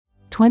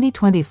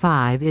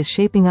2025 is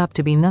shaping up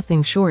to be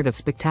nothing short of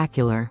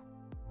spectacular.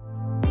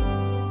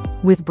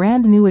 With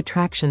brand new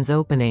attractions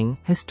opening,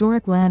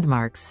 historic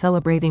landmarks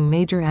celebrating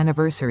major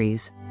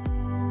anniversaries,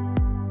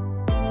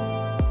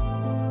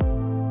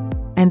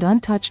 and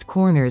untouched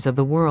corners of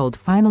the world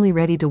finally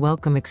ready to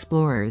welcome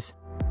explorers,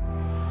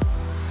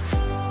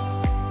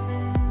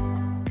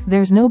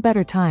 there's no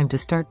better time to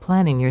start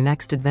planning your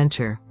next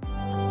adventure.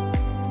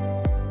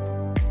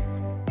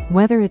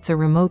 Whether it's a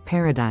remote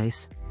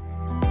paradise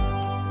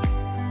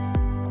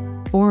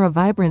or a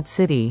vibrant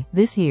city,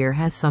 this year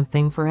has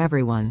something for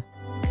everyone.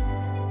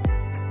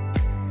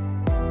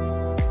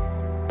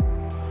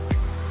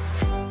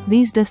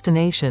 These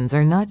destinations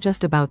are not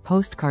just about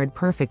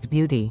postcard-perfect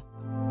beauty.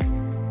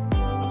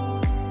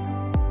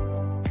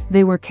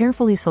 They were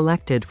carefully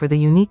selected for the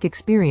unique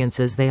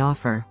experiences they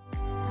offer.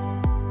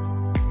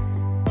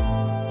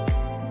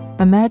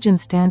 Imagine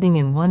standing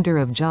in wonder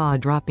of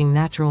jaw-dropping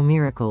natural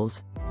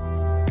miracles,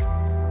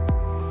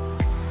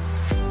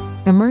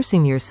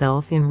 immersing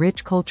yourself in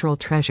rich cultural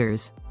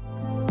treasures,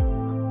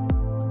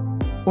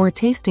 or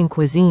tasting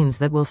cuisines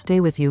that will stay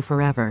with you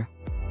forever.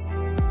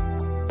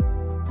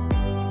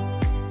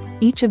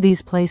 Each of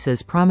these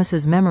places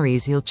promises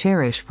memories you'll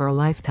cherish for a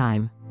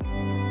lifetime.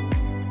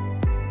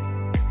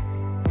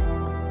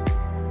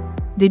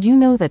 Did you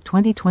know that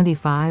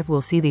 2025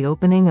 will see the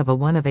opening of a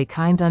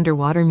one-of-a-kind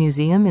underwater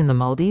museum in the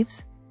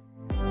Maldives?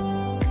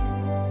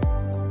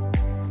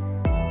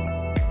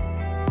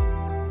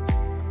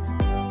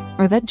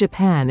 Or that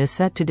Japan is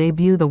set to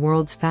debut the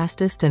world's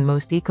fastest and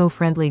most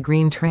eco-friendly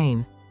green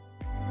train?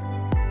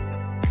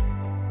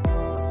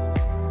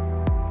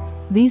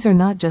 These are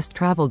not just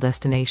travel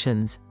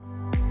destinations.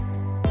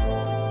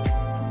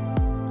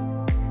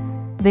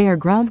 They are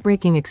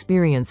groundbreaking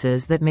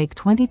experiences that make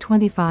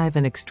 2025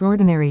 an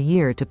extraordinary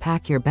year to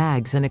pack your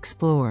bags and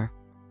explore.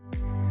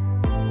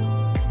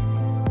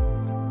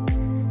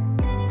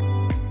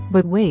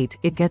 But wait,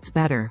 it gets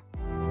better.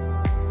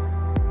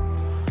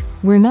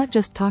 We're not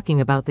just talking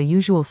about the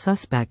usual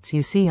suspects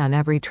you see on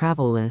every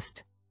travel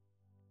list.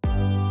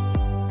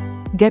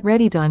 Get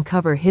ready to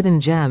uncover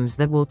hidden gems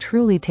that will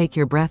truly take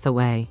your breath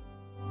away.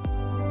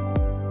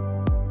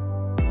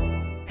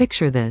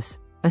 Picture this: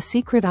 a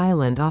secret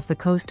island off the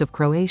coast of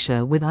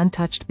Croatia with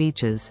untouched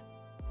beaches.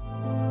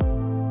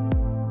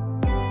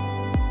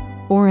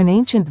 Or an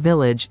ancient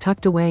village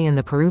tucked away in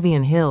the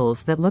Peruvian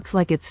hills that looks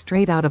like it's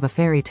straight out of a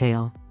fairy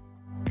tale.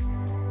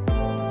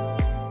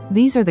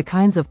 These are the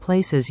kinds of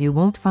places you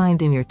won't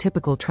find in your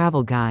typical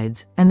travel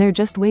guides, and they're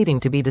just waiting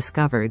to be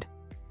discovered.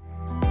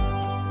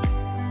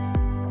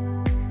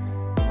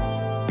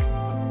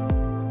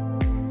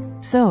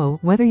 So,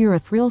 whether you're a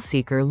thrill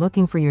seeker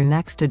looking for your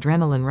next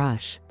adrenaline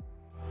rush,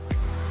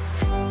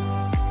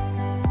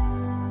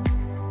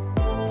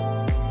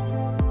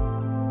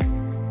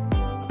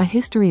 a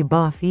history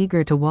buff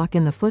eager to walk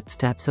in the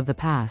footsteps of the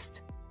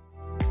past,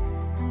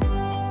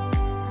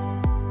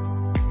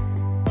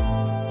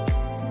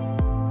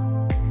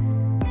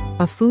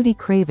 a foodie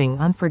craving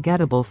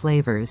unforgettable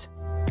flavors,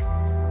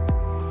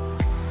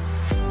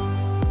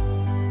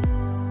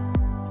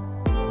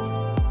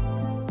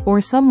 or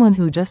someone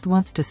who just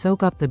wants to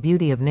soak up the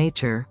beauty of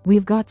nature,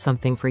 we've got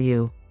something for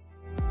you.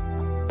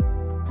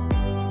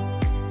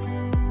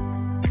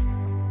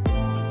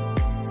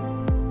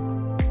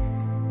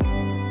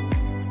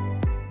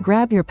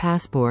 Grab your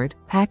passport,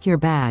 pack your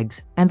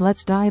bags, and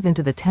let's dive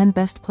into the 10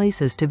 best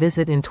places to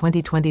visit in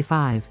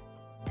 2025.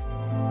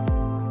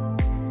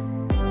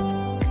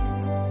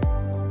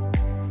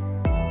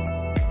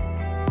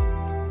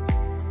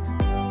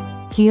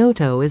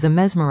 Kyoto is a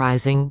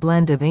mesmerizing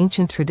blend of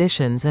ancient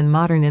traditions and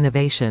modern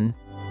innovation.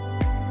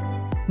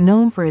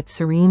 Known for its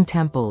serene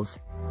temples,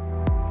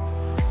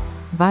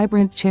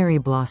 vibrant cherry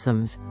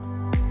blossoms,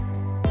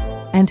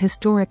 and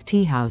historic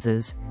tea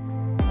houses,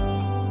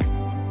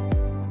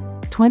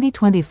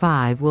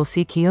 2025 will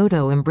see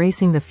Kyoto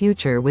embracing the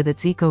future with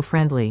its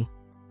eco-friendly,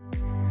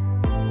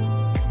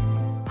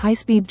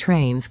 high-speed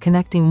trains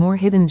connecting more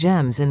hidden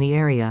gems in the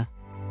area.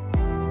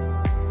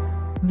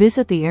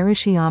 Visit the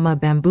Arashiyama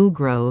Bamboo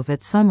Grove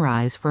at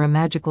sunrise for a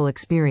magical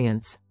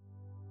experience.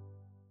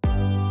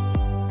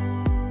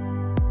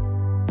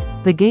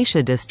 The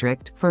Geisha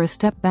District, for a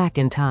step back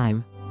in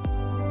time.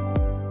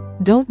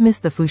 Don't miss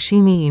the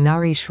Fushimi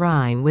Inari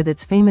Shrine with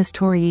its famous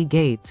torii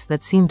gates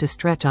that seem to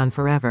stretch on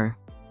forever.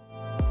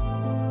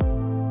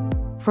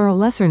 For a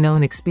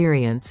lesser-known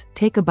experience,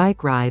 take a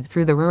bike ride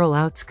through the rural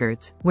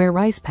outskirts, where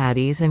rice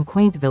paddies and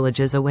quaint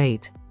villages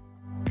await.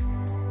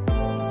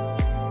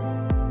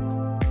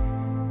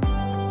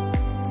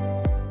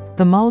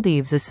 The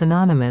Maldives is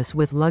synonymous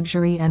with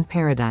luxury and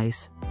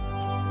paradise.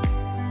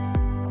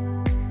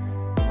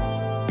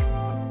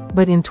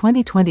 But in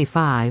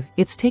 2025,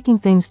 it's taking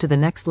things to the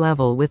next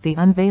level with the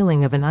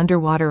unveiling of an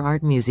underwater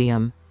art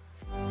museum.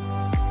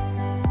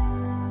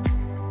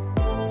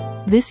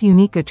 This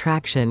unique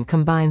attraction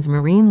combines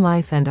marine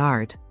life and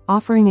art,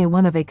 offering a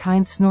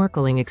one-of-a-kind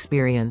snorkeling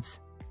experience.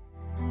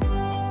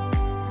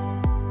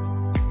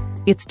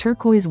 Its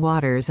turquoise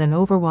waters and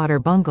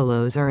overwater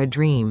bungalows are a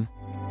dream.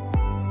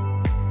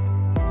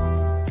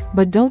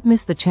 But don't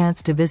miss the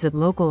chance to visit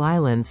local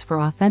islands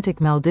for authentic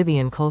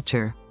Maldivian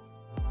culture.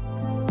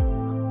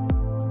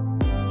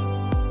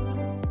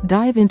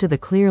 Dive into the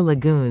clear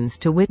lagoons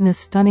to witness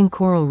stunning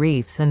coral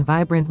reefs and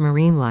vibrant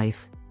marine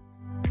life.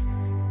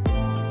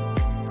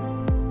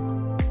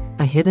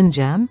 A hidden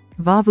gem?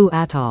 Vavu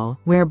Atoll,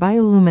 where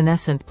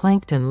bioluminescent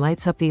plankton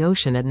lights up the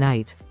ocean at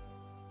night.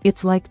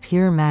 It's like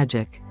pure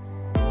magic.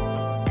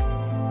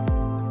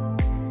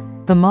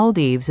 The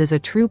Maldives is a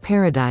true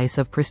paradise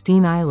of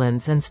pristine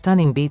islands and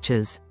stunning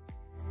beaches.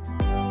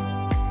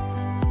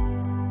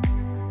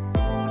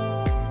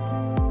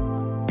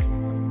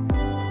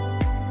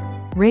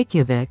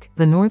 Reykjavik,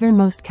 the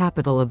northernmost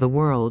capital of the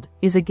world,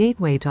 is a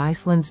gateway to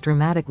Iceland's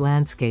dramatic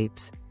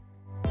landscapes.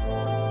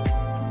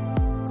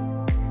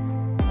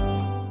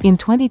 In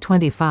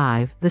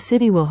 2025, the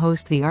city will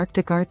host the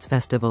Arctic Arts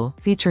Festival,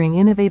 featuring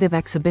innovative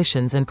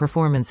exhibitions and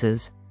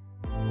performances.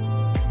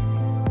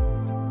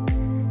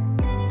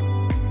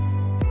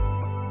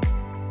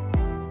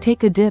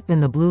 Take a dip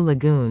in the Blue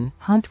Lagoon,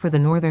 hunt for the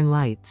Northern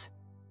Lights,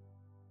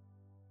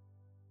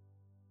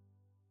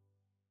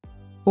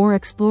 or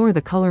explore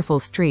the colorful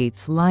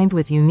streets lined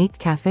with unique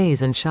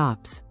cafes and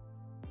shops.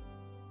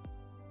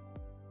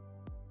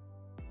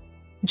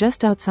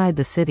 Just outside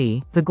the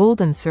city, the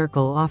Golden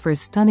Circle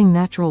offers stunning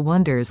natural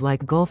wonders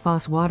like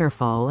Gullfoss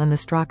Waterfall and the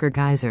Stråkr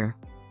Geyser.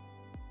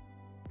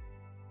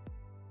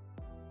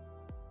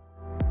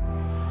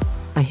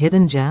 A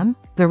hidden gem?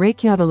 The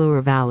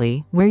Reykjavik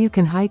Valley, where you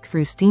can hike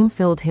through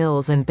steam-filled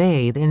hills and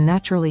bathe in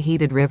naturally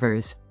heated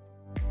rivers.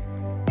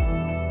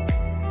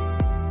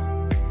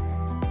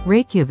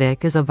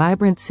 Reykjavik is a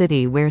vibrant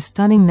city where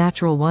stunning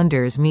natural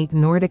wonders meet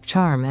Nordic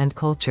charm and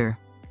culture.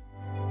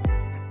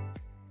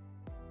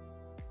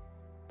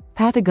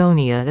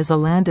 Patagonia is a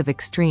land of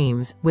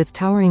extremes, with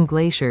towering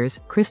glaciers,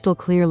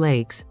 crystal-clear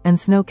lakes, and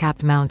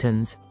snow-capped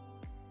mountains.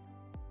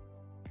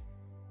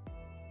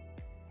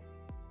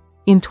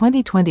 In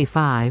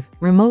 2025,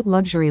 remote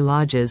luxury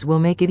lodges will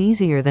make it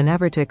easier than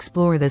ever to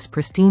explore this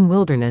pristine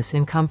wilderness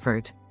in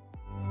comfort.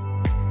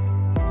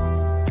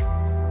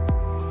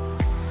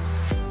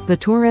 The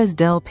Torres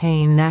del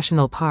Paine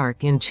National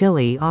Park in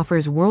Chile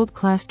offers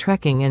world-class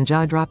trekking and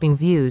jaw-dropping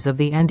views of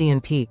the Andean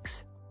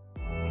peaks.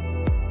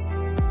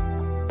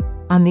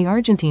 On the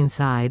Argentine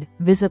side,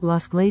 visit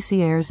Los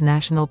Glaciares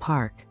National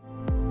Park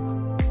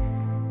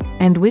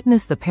and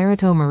witness the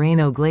Perito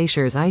Moreno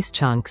Glacier's ice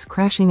chunks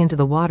crashing into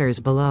the waters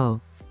below.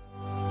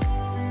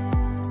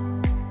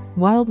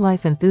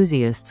 Wildlife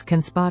enthusiasts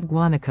can spot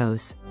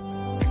guanacos,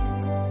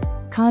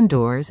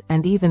 condors,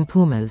 and even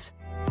pumas.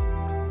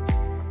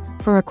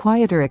 For a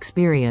quieter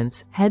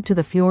experience, head to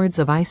the fjords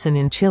of Iceland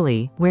in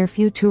Chile, where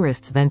few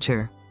tourists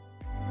venture.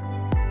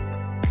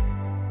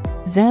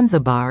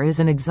 Zanzibar is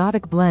an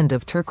exotic blend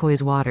of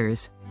turquoise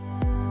waters,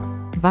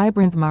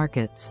 vibrant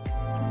markets,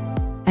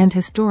 and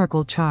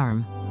historical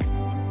charm.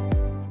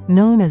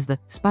 Known as the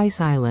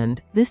Spice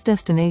Island, this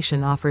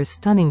destination offers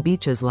stunning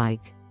beaches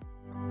like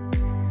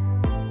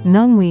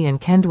Nungwi and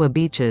Kendwa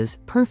beaches,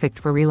 perfect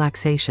for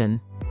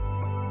relaxation.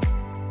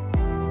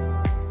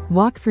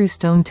 Walk through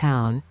Stone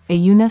Town, a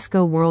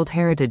UNESCO World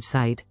Heritage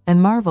Site,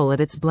 and marvel at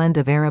its blend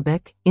of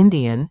Arabic,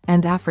 Indian,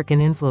 and African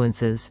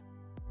influences.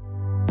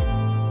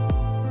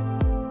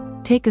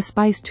 Take a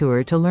spice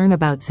tour to learn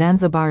about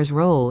Zanzibar's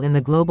role in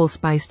the global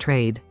spice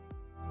trade.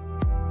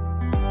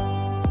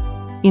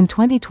 In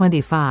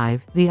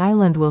 2025, the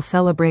island will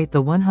celebrate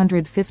the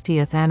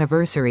 150th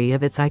anniversary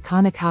of its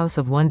iconic House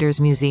of Wonders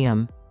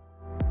Museum.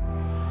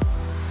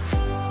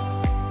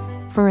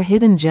 For a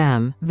hidden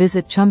gem,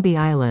 visit Chumbi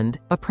Island,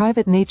 a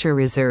private nature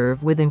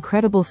reserve with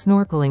incredible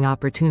snorkeling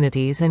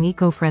opportunities and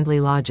eco-friendly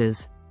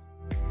lodges.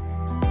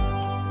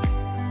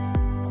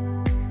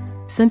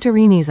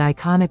 Santorini's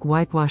iconic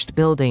whitewashed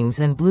buildings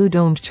and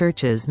blue-domed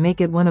churches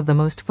make it one of the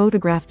most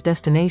photographed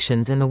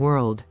destinations in the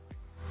world.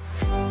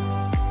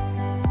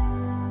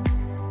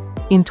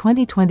 In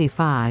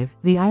 2025,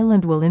 the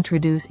island will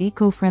introduce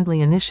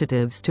eco-friendly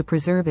initiatives to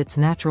preserve its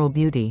natural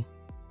beauty.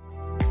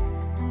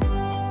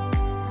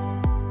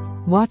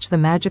 Watch the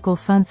magical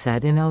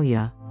sunset in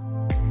Oya,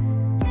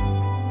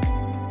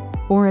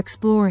 or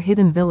explore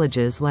hidden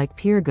villages like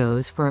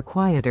Pirgos for a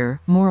quieter,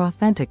 more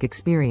authentic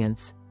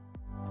experience.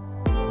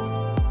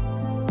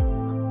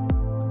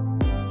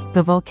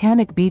 The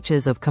volcanic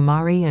beaches of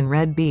Kamari and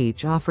Red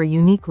Beach offer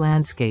unique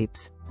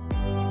landscapes,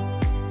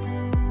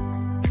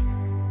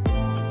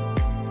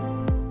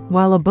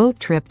 while a boat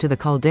trip to the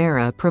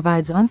caldera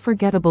provides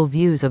unforgettable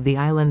views of the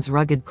island's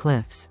rugged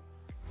cliffs.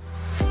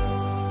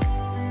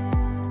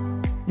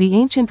 The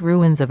ancient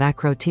ruins of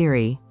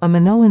Akrotiri, a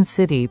Minoan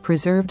city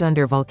preserved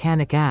under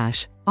volcanic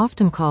ash,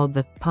 often called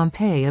the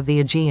Pompeii of the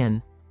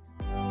Aegean.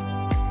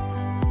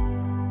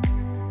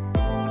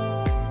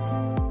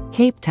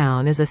 Cape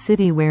Town is a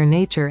city where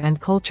nature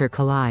and culture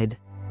collide.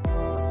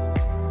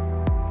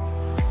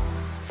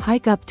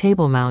 Hike up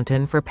Table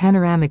Mountain for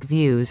panoramic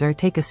views or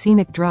take a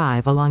scenic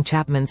drive along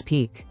Chapman's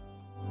Peak.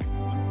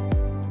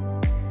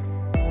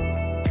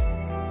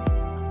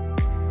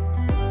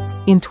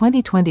 In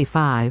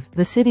 2025,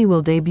 the city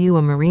will debut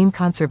a marine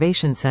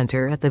conservation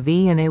center at the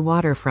V&A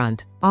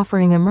waterfront,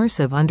 offering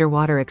immersive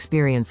underwater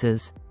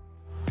experiences.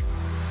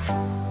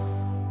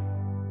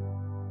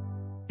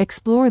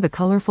 Explore the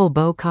colorful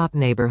Beau Cap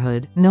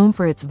neighborhood, known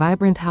for its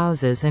vibrant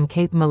houses and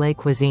Cape Malay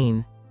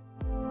cuisine.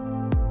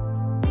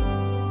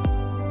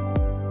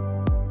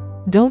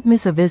 Don't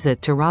miss a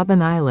visit to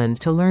Robben Island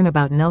to learn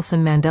about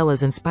Nelson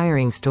Mandela's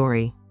inspiring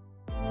story.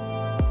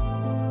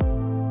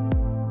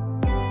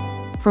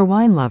 For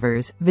wine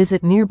lovers,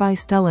 visit nearby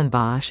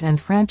Stellenbosch and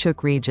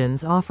Franschhoek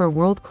regions offer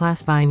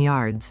world-class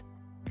vineyards.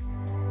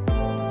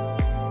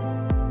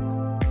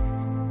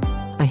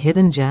 A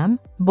hidden gem?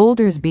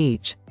 Boulders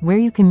Beach, where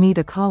you can meet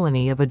a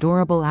colony of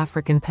adorable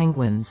African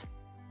penguins.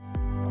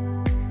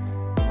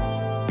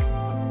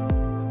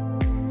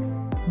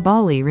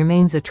 Bali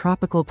remains a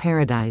tropical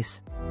paradise.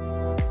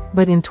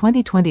 But in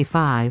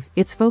 2025,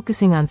 it's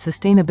focusing on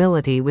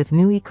sustainability with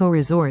new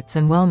eco-resorts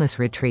and wellness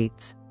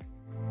retreats.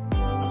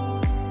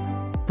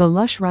 The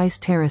lush rice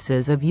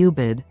terraces of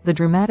Ubud, the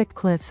dramatic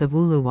cliffs of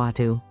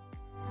Uluwatu,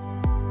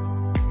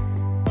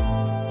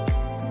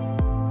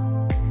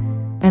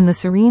 and the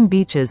serene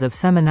beaches of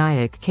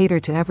Seminyak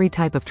cater to every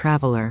type of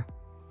traveler.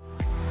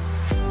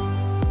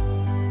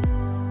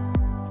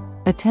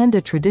 Attend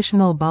a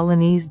traditional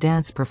Balinese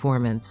dance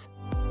performance,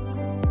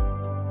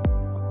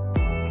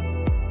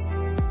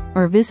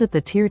 or visit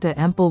the Tirta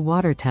Empel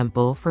water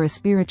temple for a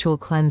spiritual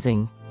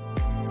cleansing.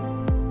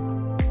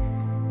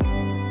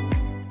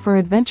 For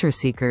adventure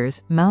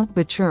seekers, Mount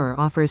Batur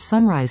offers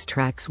sunrise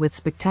treks with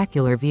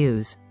spectacular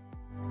views.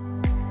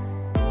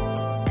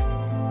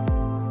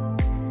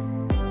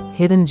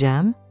 Hidden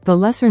gem? The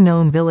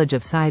lesser-known village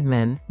of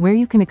Sidemen, where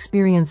you can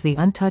experience the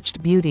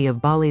untouched beauty of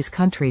Bali's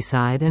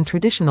countryside and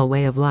traditional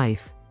way of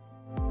life.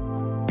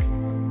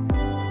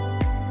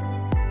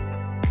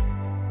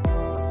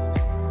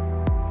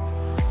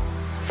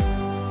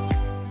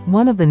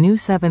 One of the new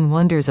 7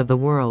 wonders of the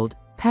world,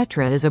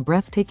 Petra is a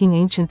breathtaking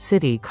ancient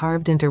city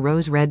carved into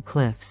rose-red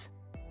cliffs.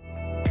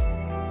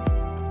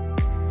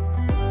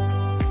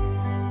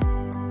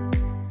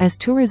 As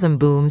tourism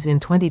booms in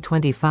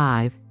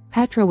 2025,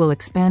 Petra will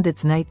expand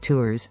its night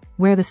tours,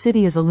 where the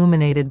city is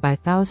illuminated by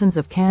thousands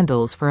of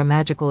candles for a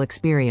magical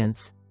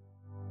experience.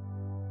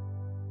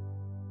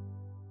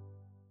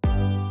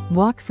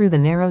 Walk through the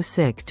narrow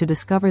Sikh to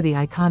discover the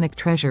iconic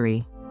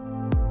treasury.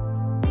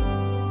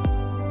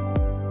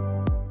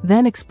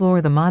 Then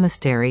explore the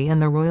monastery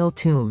and the royal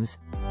tombs.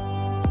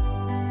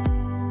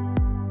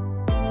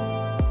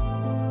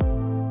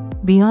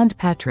 Beyond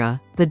Petra,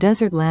 the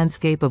desert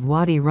landscape of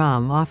Wadi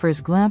Rum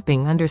offers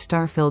glamping under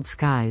star-filled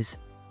skies.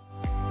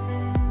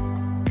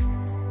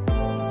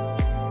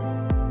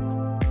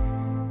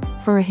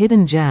 For a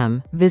hidden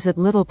gem, visit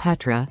Little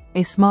Petra,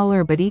 a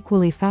smaller but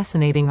equally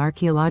fascinating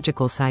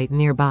archaeological site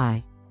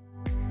nearby.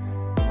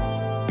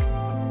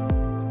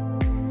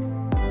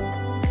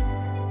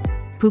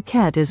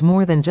 Phuket is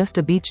more than just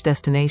a beach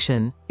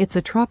destination, it's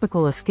a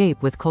tropical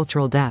escape with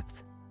cultural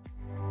depth.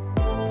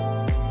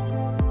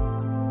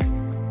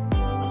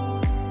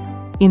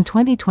 In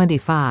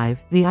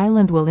 2025, the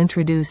island will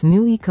introduce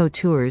new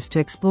eco-tours to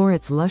explore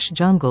its lush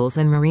jungles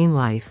and marine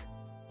life.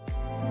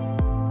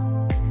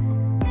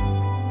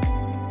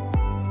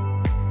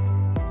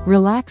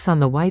 Relax on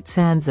the white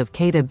sands of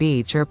Kedah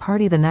Beach or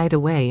party the night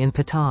away in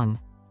Patong.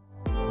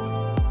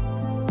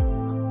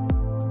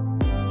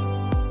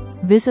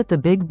 Visit the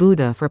Big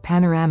Buddha for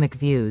panoramic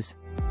views.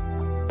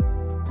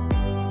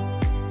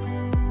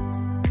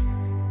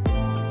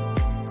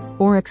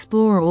 Or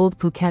explore Old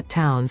Phuket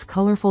Town's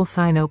colorful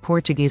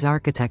Sino-Portuguese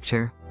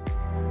architecture.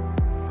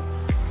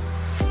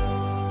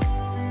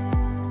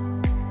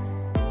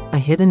 A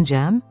hidden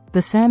gem?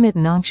 The Samit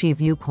Nongshi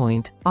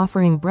viewpoint,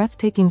 offering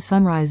breathtaking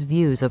sunrise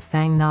views of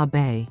Phang Nga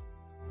Bay.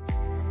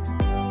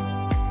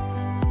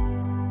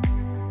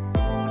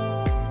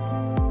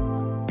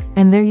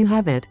 And there you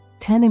have it,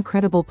 10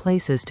 incredible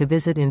places to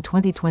visit in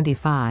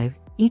 2025,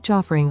 each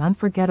offering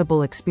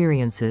unforgettable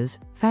experiences,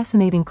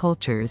 fascinating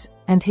cultures,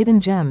 and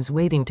hidden gems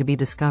waiting to be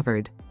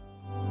discovered.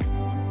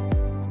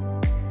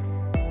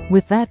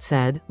 With that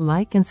said,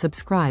 like and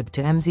subscribe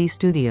to MZ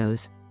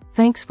Studioz.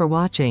 Thanks for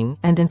watching,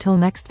 and until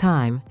next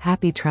time,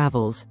 happy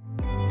travels.